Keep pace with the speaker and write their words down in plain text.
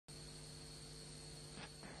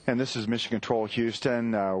And this is Mission Control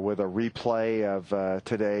Houston with a replay of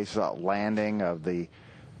today's landing of the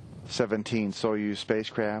 17 Soyuz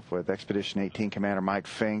spacecraft with Expedition 18 Commander Mike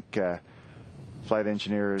Fink, Flight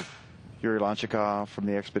Engineer Yuri Lonchikov from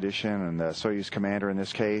the expedition, and the Soyuz commander in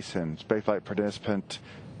this case, and spaceflight participant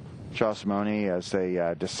Charles Simoni as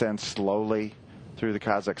they descend slowly through the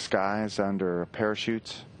Kazakh skies under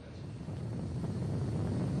parachutes.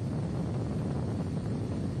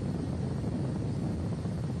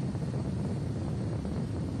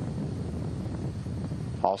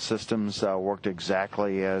 All systems worked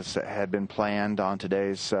exactly as had been planned on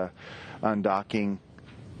today's undocking,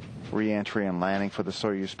 re-entry, and landing for the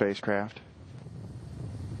Soyuz spacecraft.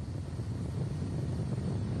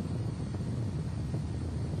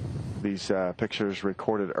 These pictures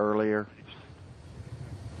recorded earlier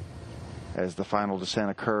as the final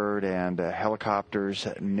descent occurred and helicopters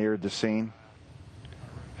neared the scene.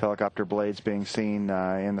 Helicopter blades being seen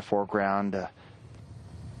in the foreground.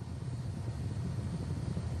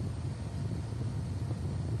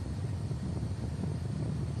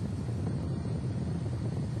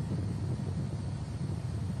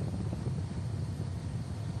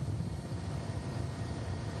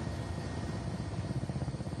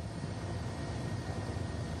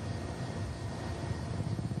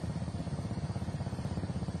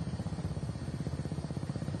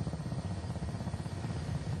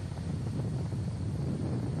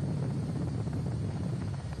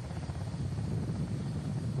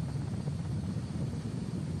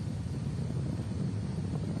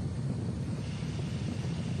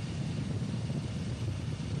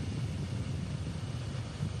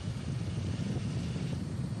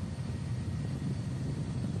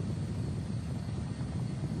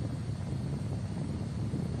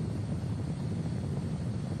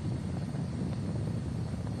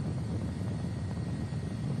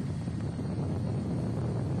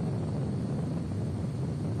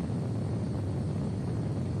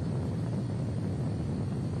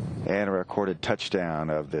 And a recorded touchdown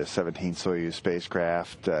of the 17 Soyuz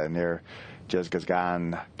spacecraft near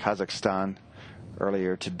Kazakhstan, Kazakhstan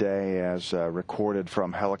earlier today, as recorded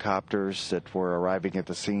from helicopters that were arriving at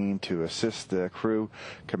the scene to assist the crew.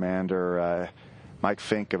 Commander Mike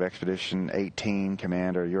Fink of Expedition 18,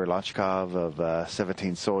 Commander Yuri Lonchikov of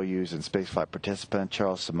 17 Soyuz, and spaceflight participant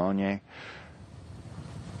Charles Simoni.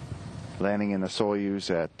 Landing in the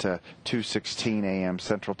Soyuz at 2:16 a.m.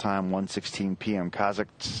 Central Time, 1:16 p.m.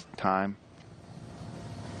 Kazakh time.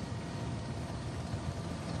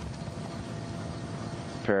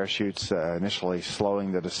 Parachutes initially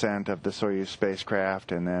slowing the descent of the Soyuz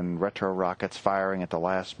spacecraft, and then retro rockets firing at the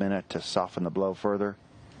last minute to soften the blow further.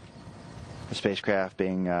 The spacecraft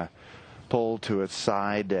being pulled to its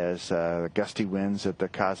side as gusty winds at the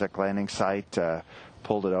Kazakh landing site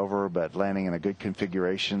pulled it over, but landing in a good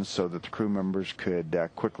configuration so that the crew members could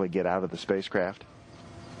quickly get out of the spacecraft.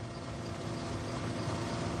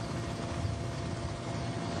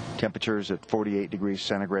 Temperatures at 48 degrees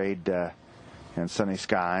centigrade and sunny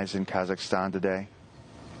skies in Kazakhstan today.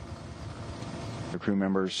 The crew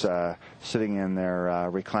members sitting in their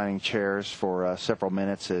reclining chairs for several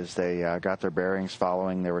minutes as they got their bearings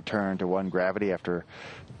following their return to one gravity after,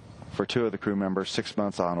 for two of the crew members, 6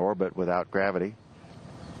 months on orbit without gravity.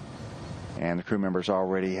 And the crew members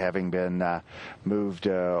already having been moved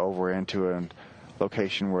over into a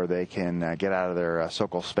location where they can get out of their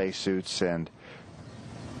Sokol spacesuits and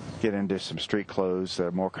get into some street clothes that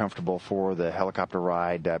are more comfortable for the helicopter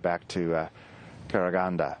ride back to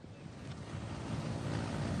Karaganda.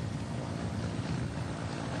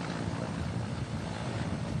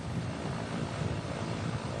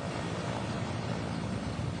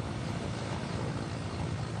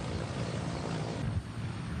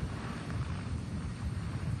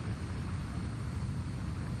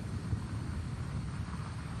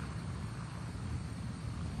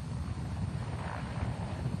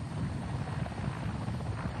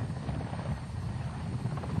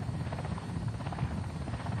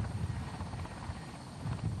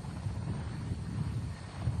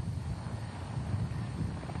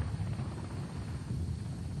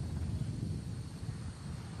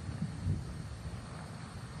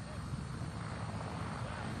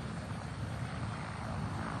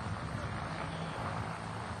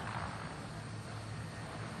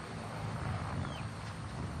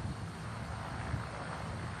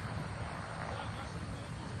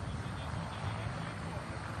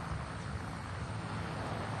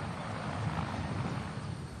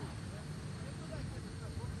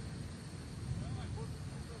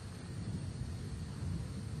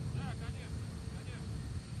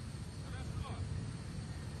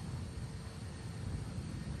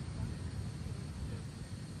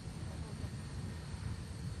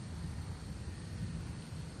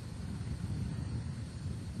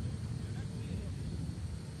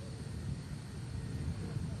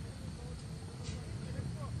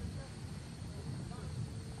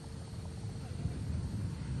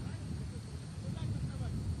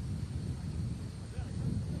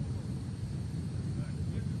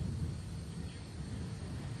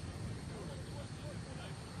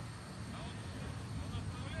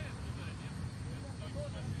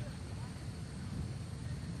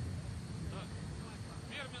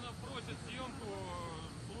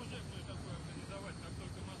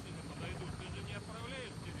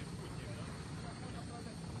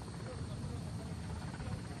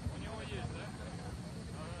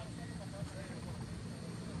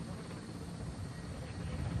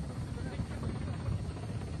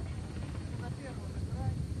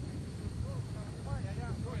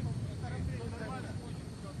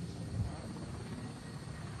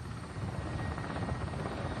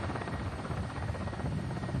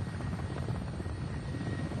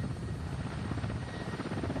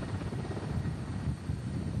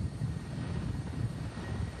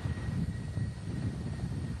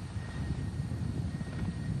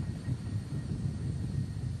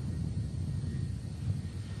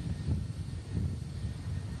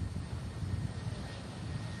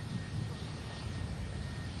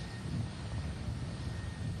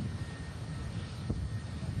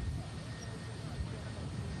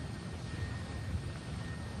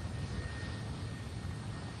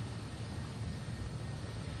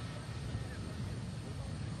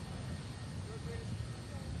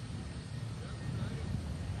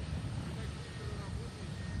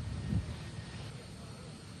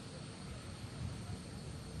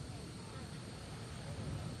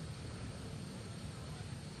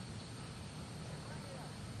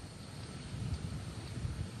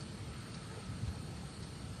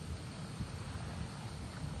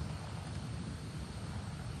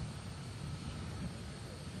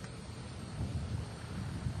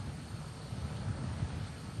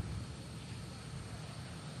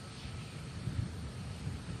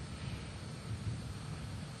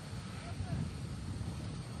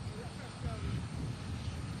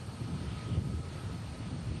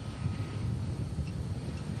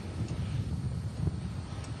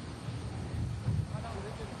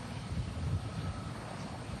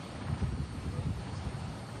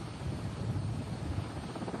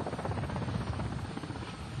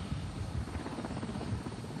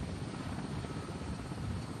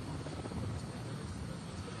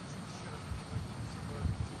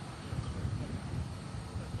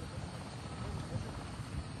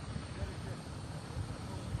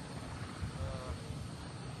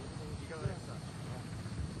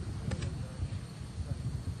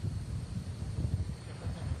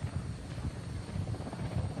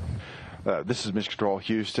 This is Mission Control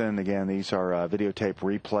Houston. Again, these are videotape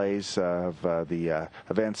replays of the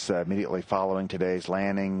events immediately following today's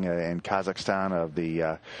landing in Kazakhstan of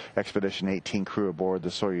the Expedition 18 crew aboard the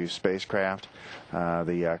Soyuz spacecraft.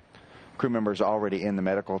 The crew members already in the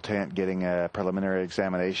medical tent getting a preliminary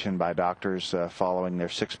examination by doctors following their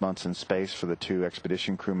 6 months in space for the 2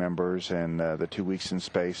 expedition crew members and the 2 weeks in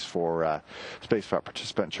space for spaceflight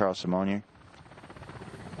participant Charles Simonyi.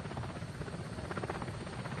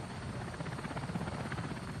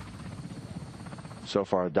 So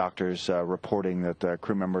far, doctors reporting that the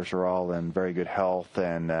crew members are all in very good health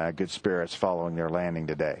and good spirits following their landing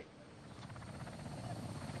today.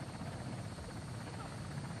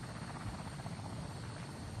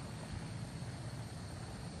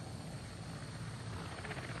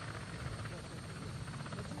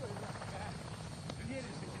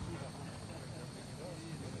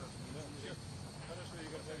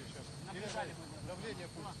 Давление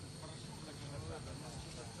пусть.